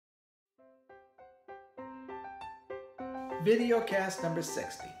Videocast number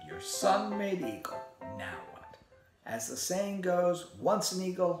 60, your son made eagle, now what? As the saying goes, once an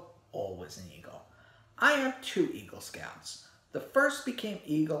eagle, always an eagle. I have two Eagle Scouts. The first became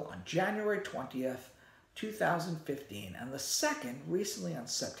Eagle on January 20th, 2015, and the second recently on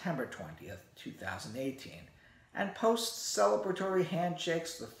September 20th, 2018. And post celebratory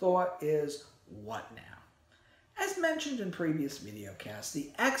handshakes, the thought is, what now? As mentioned in previous videocasts,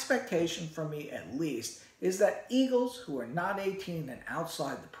 the expectation from me at least is that Eagles who are not 18 and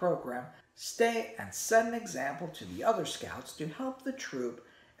outside the program stay and set an example to the other Scouts to help the troop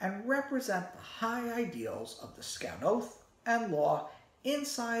and represent the high ideals of the Scout Oath and law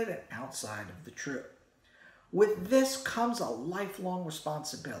inside and outside of the troop. With this comes a lifelong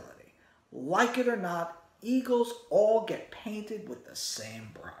responsibility. Like it or not, Eagles all get painted with the same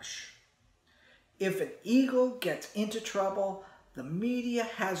brush. If an Eagle gets into trouble, the media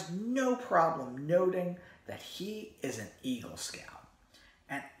has no problem noting that he is an Eagle Scout.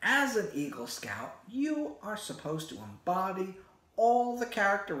 And as an Eagle Scout, you are supposed to embody all the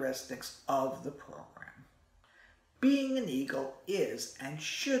characteristics of the program. Being an Eagle is and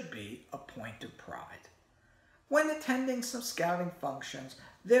should be a point of pride. When attending some scouting functions,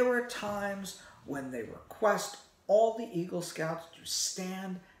 there are times when they request all the Eagle Scouts to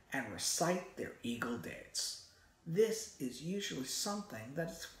stand and recite their Eagle dates. This is usually something that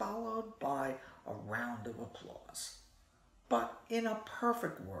is followed by a round of applause. But in a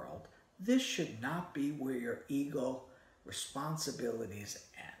perfect world, this should not be where your Eagle responsibilities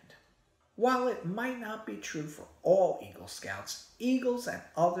end. While it might not be true for all Eagle Scouts, Eagles and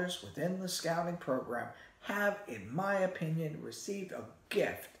others within the scouting program have, in my opinion, received a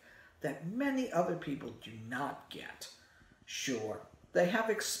gift that many other people do not get. Sure, they have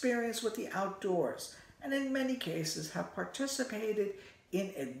experience with the outdoors and in many cases have participated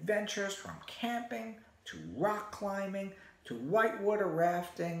in adventures from camping to rock climbing to whitewater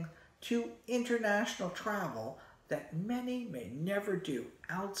rafting to international travel that many may never do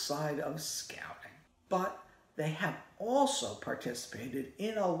outside of scouting. But they have also participated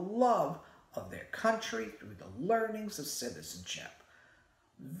in a love of their country through the learnings of citizenship.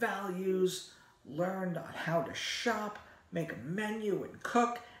 Values learned on how to shop, make a menu and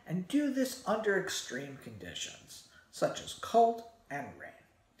cook, and do this under extreme conditions, such as cold and rain.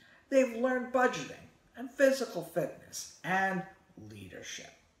 They've learned budgeting and physical fitness and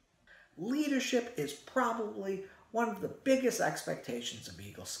leadership. Leadership is probably one of the biggest expectations of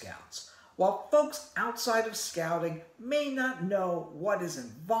Eagle Scouts. While folks outside of scouting may not know what is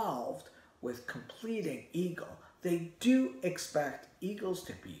involved with completing Eagle, they do expect Eagles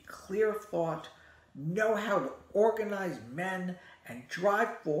to be clear of thought, know how to organize men, and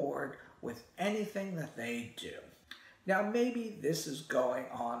drive forward with anything that they do. Now maybe this is going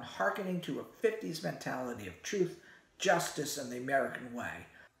on hearkening to a 50s mentality of truth, justice, and the American way.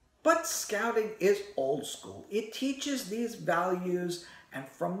 But scouting is old school. It teaches these values, and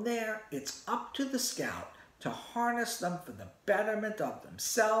from there it's up to the scout to harness them for the betterment of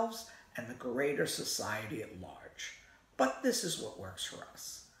themselves and the greater society at large. But this is what works for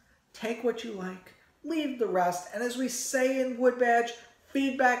us. Take what you like, leave the rest, and as we say in Woodbadge,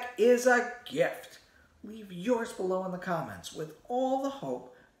 feedback is a gift. Leave yours below in the comments with all the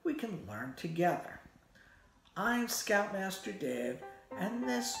hope we can learn together. I'm Scoutmaster Dave, and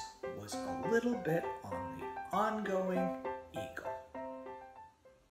this was a little bit on the ongoing Eagle.